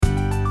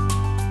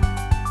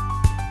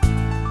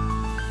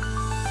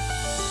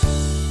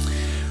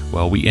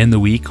Well, we end the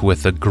week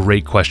with a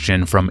great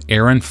question from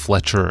Aaron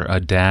Fletcher, a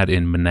dad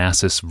in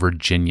Manassas,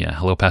 Virginia.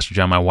 Hello, Pastor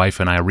John. My wife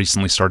and I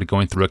recently started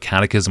going through a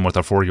catechism with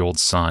our 4-year-old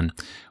son.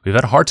 We've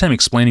had a hard time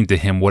explaining to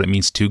him what it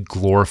means to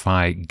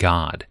glorify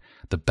God.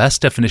 The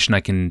best definition I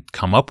can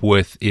come up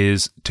with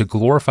is to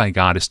glorify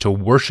God is to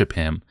worship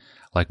Him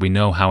like we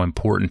know how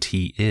important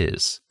He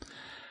is.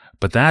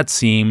 But that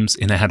seems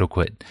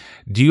inadequate.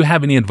 Do you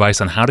have any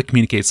advice on how to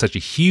communicate such a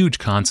huge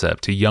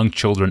concept to young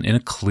children in a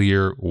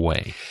clear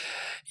way?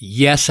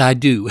 Yes, I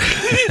do.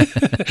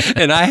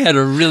 And I had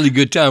a really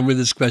good time with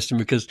this question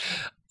because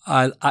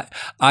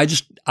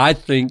I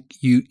think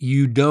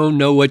you don't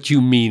know what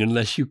you mean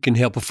unless you can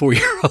help a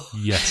 4-year-old.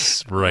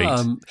 Yes,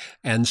 right.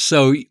 And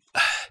so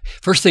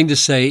first thing to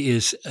say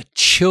is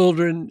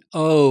children,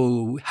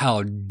 oh,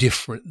 how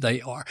different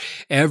they are.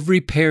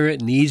 Every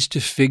parent needs to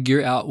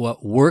figure out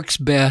what works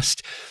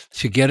best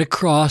to get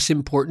across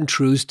important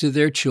truths to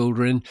their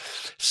children.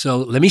 So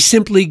let me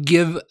simply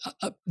give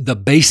the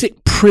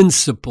basic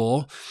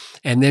principle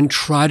and then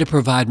try to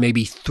provide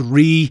maybe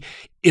 3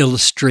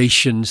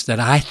 illustrations that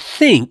I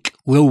think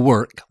will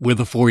work with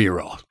a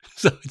 4-year-old.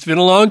 So it's been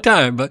a long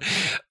time, but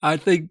I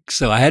think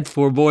so. I had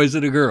 4 boys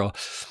and a girl.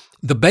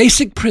 The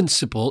basic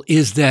principle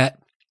is that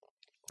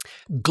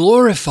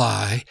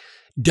glorify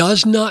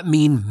does not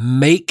mean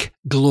make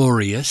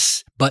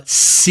glorious, but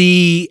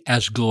see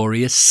as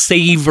glorious,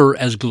 savor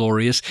as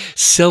glorious,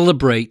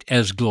 celebrate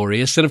as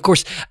glorious. And of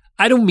course,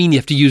 I don't mean you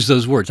have to use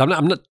those words. I'm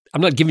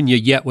not giving you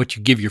yet what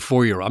you give your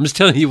 4-year-old. I'm just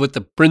telling you what the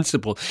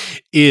principle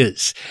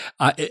is.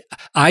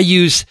 I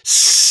use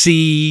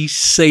see,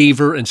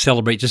 savor, and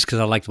celebrate just because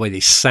I like the way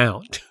they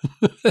sound.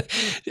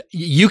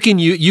 You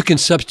can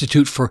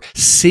substitute for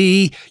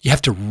see. You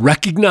have to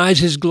recognize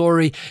His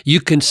glory. You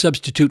can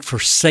substitute for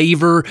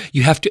savor.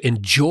 You have to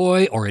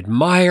enjoy or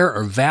admire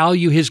or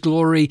value His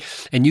glory.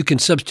 And you can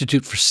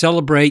substitute for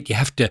celebrate. You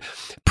have to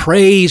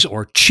praise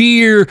or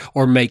cheer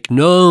or make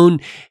known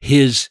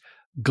His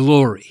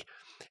glory.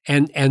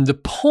 And the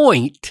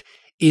point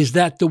is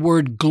that the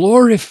word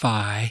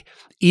glorify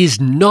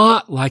is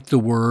not like the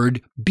word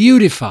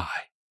beautify.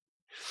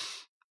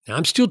 Now,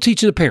 I'm still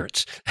teaching the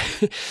parents.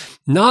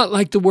 Not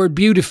like the word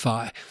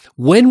beautify.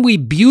 When we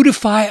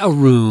beautify a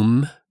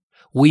room,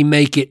 we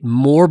make it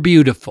more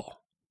beautiful.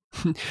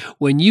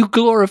 When you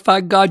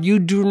glorify God, you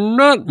do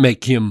not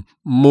make Him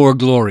more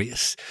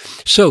glorious.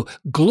 So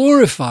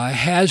glorify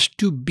has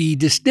to be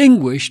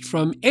distinguished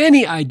from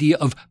any idea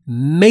of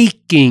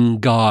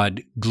making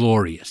God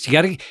glorious. You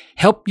got to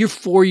help your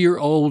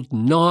 4-year-old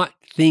not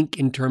think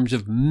in terms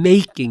of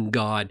making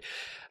God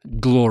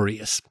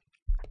glorious.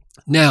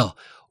 Now,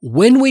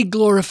 when we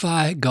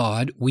glorify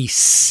God, we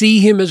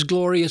see Him as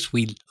glorious.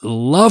 We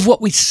love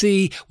what we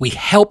see. We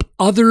help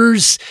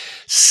others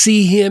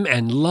see Him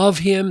and love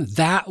Him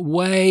that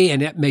way.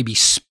 And it may be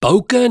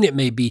spoken. It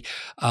may be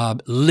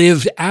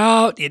lived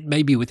out. It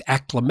may be with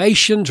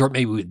acclamations or it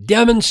may be with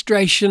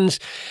demonstrations.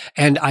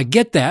 And I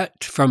get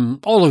that from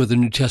all over the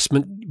New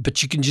Testament,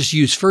 but you can just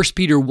use 1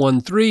 Peter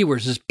 1:3 where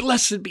it says,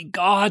 blessed be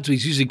God. So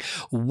he's using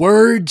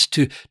words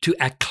to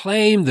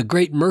acclaim the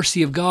great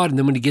mercy of God. And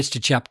then when he gets to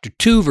chapter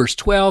 2, verse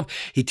 12,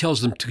 he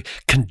tells them to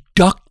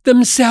conduct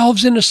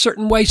themselves in a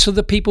certain way so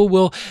that people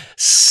will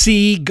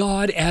see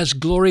God as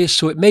glorious.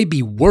 So it may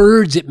be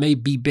words, it may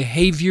be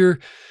behavior.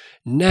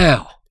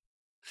 Now,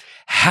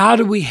 how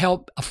do we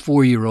help a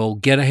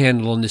 4-year-old get a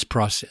handle on this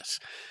process?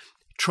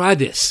 Try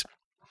this.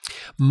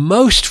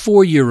 Most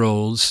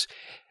 4-year-olds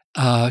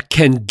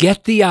can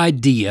get the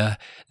idea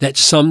that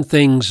some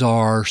things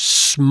are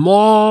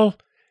small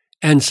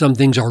and some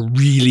things are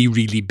really,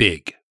 really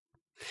big.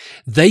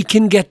 They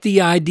can get the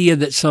idea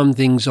that some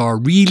things are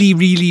really,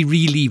 really,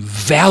 really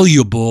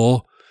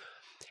valuable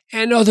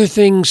and other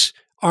things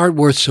aren't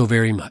worth so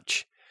very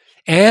much.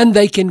 And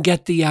they can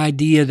get the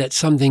idea that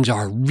some things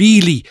are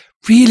really,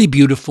 really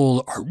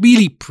beautiful or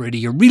really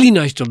pretty or really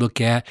nice to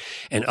look at,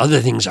 and other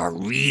things are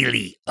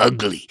really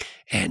ugly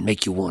and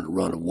make you want to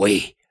run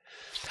away.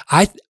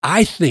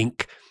 I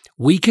think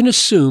we can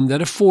assume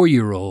that a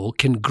 4-year-old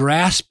can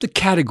grasp the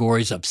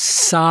categories of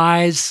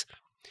size,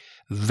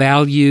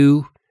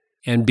 value,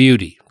 and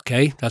beauty.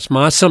 Okay, that's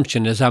my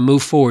assumption as I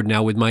move forward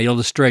now with my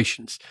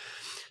illustrations.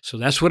 So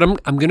that's what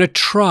I'm going to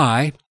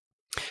try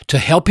to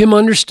help him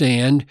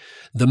understand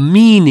the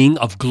meaning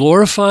of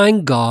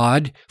glorifying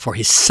God for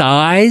His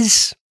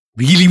size,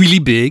 really, really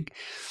big,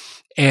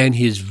 and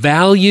His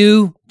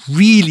value,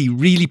 really,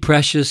 really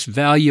precious,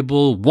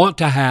 valuable, want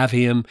to have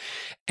Him,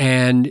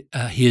 and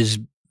His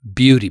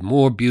beauty,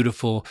 more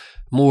beautiful,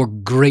 more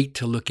great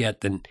to look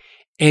at than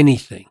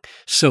anything.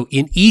 So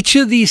in each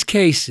of these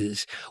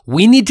cases,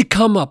 we need to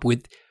come up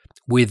with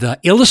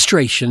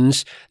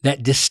illustrations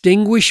that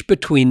distinguish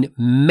between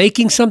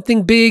making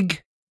something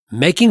big,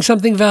 making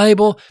something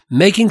valuable,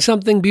 making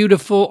something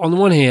beautiful on the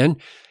one hand,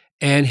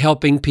 and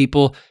helping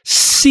people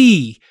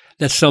see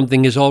that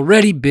something is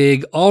already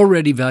big,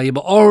 already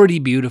valuable, already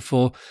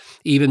beautiful,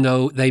 even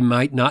though they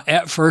might not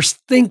at first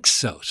think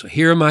so. So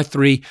here are my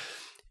 3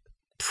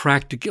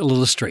 practical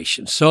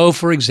illustrations. So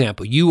for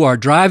example, you are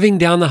driving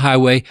down the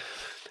highway,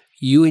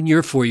 you and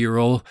your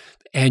 4-year-old,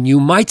 and you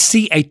might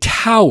see a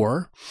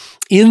tower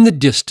in the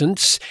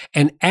distance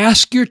and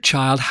ask your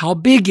child how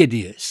big it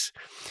is.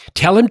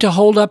 Tell him to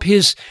hold up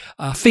his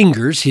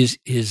fingers,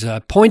 his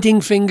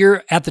pointing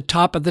finger at the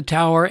top of the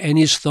tower and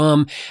his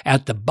thumb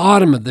at the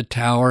bottom of the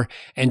tower,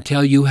 and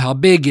tell you how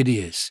big it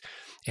is.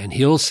 And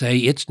he'll say,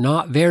 it's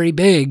not very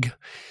big.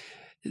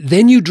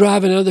 Then you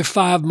drive another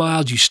 5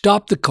 miles, you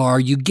stop the car,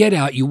 you get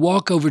out, you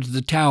walk over to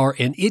the tower,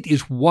 and it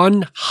is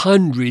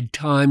 100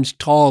 times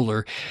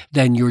taller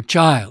than your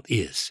child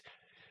is.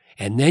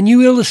 And then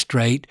you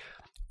illustrate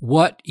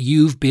what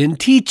you've been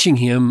teaching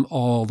him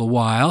all the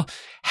while.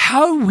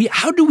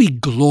 How do we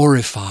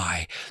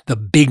glorify the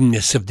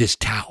bigness of this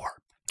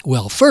tower?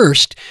 Well,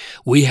 first,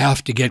 we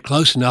have to get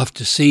close enough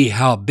to see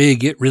how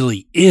big it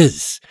really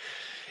is.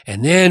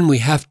 And then we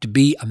have to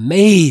be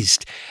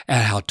amazed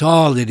at how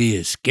tall it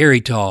is, scary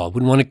tall.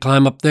 Wouldn't want to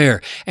climb up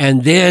there.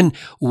 And then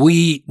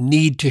we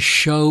need to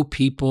show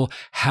people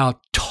how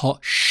tall,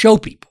 show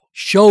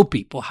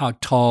people how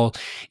tall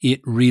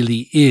it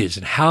really is.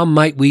 And how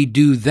might we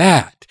do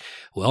that?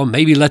 Well,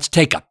 maybe let's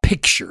take a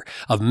picture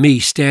of me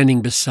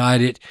standing beside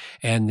it,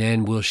 and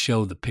then we'll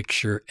show the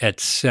picture,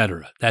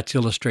 etc. That's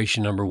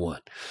illustration number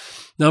 1.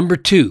 Number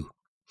 2,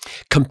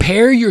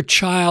 compare your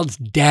child's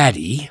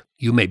daddy.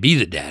 You may be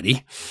the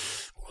daddy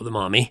or the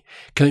mommy.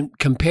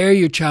 Compare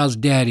your child's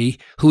daddy,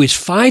 who is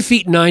 5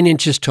 feet 9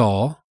 inches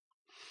tall,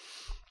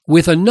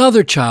 with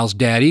another child's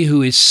daddy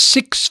who is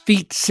 6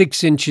 feet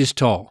 6 inches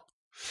tall.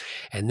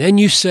 And then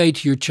you say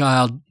to your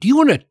child, do you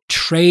want to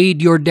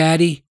trade your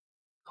daddy,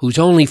 who's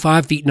only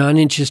 5 feet 9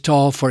 inches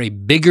tall, for a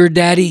bigger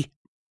daddy?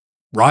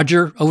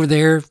 Roger over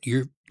there,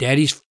 your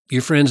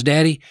friend's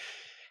daddy?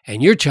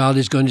 And your child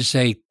is going to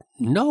say,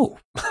 no,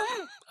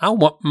 I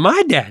want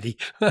my daddy.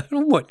 I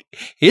don't want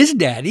his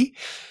daddy.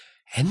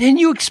 And then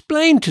you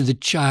explain to the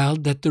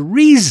child that the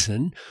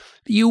reason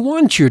you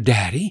want your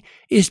daddy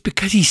is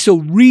because he's so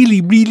really,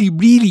 really,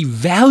 really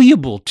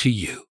valuable to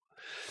you.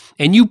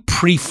 And you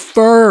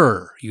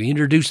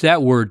introduce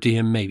that word to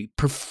him maybe,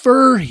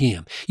 prefer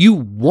him. You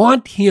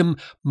want him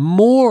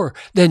more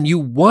than you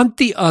want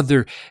the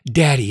other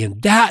daddy.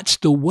 And that's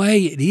the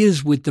way it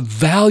is with the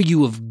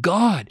value of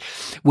God.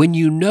 When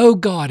you know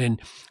God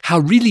and how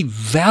really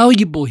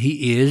valuable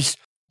he is,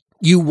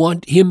 you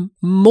want him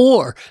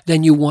more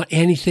than you want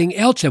anything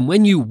else. And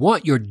when you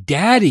want your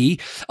daddy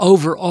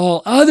over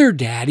all other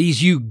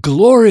daddies, you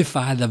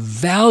glorify the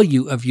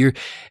value of your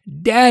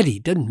daddy.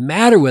 Doesn't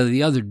matter whether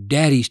the other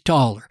daddy's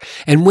taller.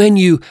 And when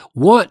you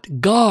want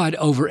God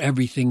over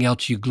everything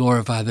else, you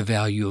glorify the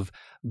value of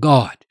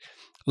God.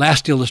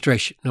 Last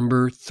illustration,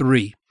 number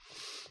 3,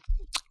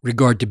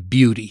 regard to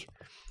beauty.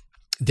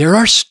 There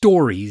are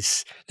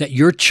stories that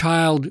your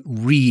child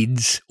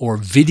reads or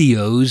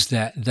videos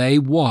that they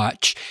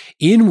watch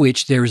in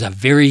which there's a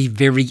very,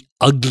 very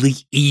ugly,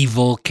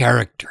 evil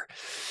character.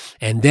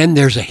 And then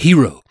there's a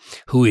hero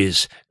who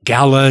is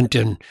gallant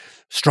and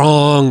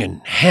strong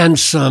and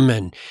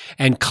handsome,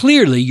 and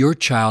clearly your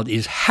child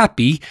is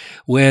happy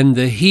when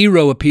the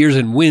hero appears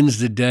and wins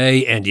the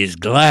day, and is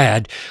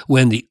glad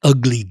when the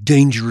ugly,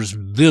 dangerous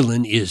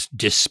villain is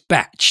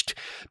dispatched,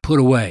 put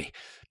away,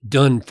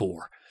 done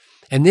for.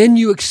 And then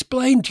you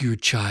explain to your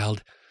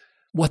child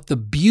what the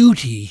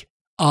beauty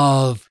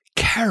of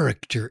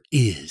character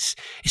is.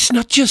 It's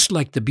not just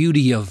like the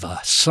beauty of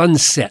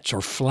sunsets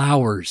or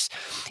flowers.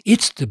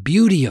 It's the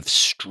beauty of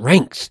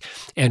strength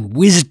and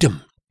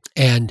wisdom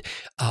and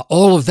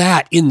all of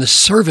that in the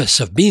service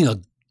of being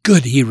a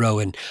good hero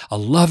and a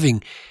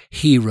loving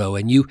hero.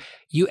 And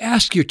you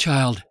ask your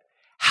child,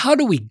 how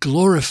do we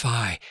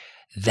glorify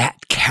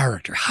that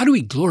character? How do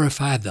we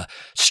glorify the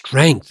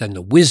strength and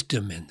the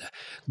wisdom and the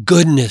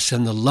goodness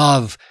and the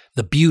love,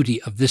 the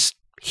beauty of this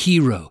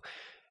hero?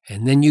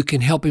 And then you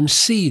can help him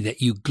see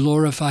that you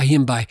glorify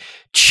him by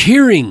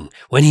cheering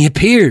when he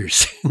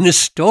appears in the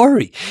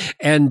story,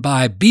 and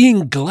by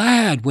being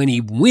glad when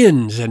he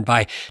wins, and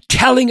by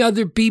telling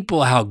other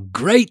people how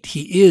great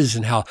he is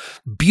and how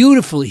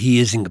beautiful he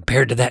is, and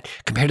compared to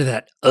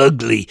that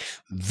ugly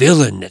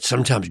villain that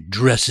sometimes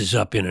dresses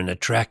up in an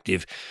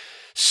attractive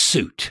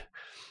suit.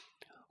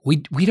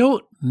 We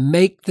don't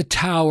make the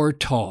tower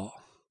tall,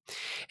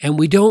 and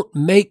we don't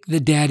make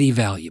the daddy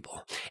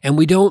valuable, and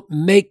we don't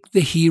make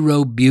the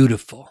hero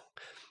beautiful.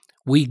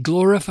 We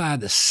glorify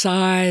the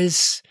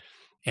size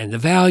and the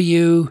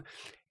value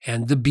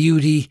and the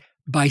beauty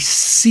by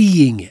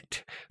seeing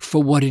it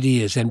for what it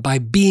is, and by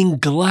being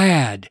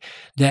glad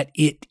that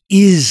it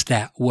is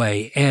that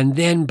way, and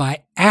then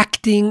by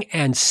acting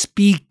and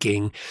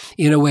speaking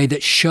in a way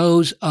that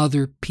shows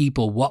other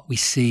people what we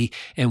see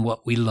and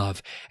what we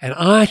love. And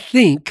I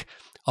think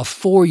a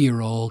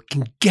 4-year-old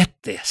can get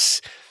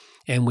this.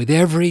 And with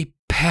every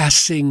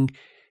passing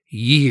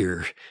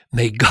year,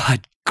 may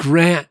God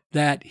grant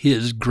that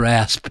his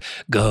grasp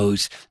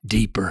goes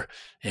deeper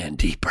and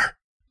deeper.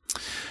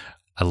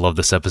 I love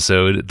this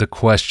episode. The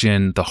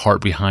question, the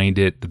heart behind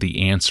it,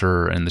 the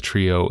answer, and the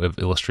trio of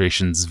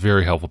illustrations.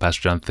 Very helpful,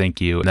 Pastor John.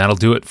 Thank you. And that'll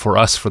do it for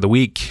us for the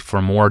week.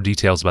 For more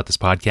details about this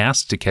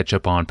podcast, to catch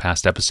up on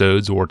past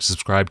episodes, or to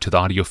subscribe to the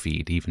audio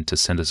feed, even to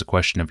send us a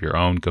question of your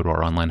own, go to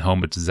our online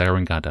home at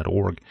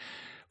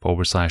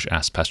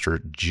desiringgod.org/Ask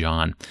Pastor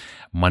John.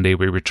 Monday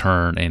we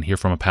return and hear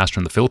from a pastor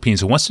in the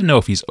Philippines who wants to know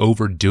if he's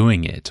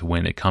overdoing it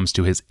when it comes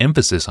to his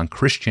emphasis on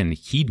Christian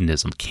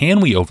hedonism. Can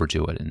we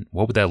overdo it, and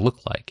what would that look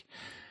like?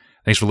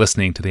 Thanks for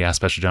listening to the Ask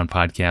Pastor John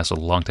podcast with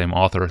longtime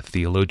author,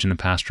 theologian, and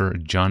pastor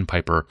John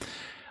Piper.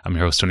 I'm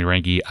your host, Tony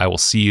Rangel. I will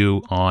see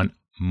you on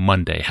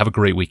Monday. Have a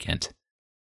great weekend.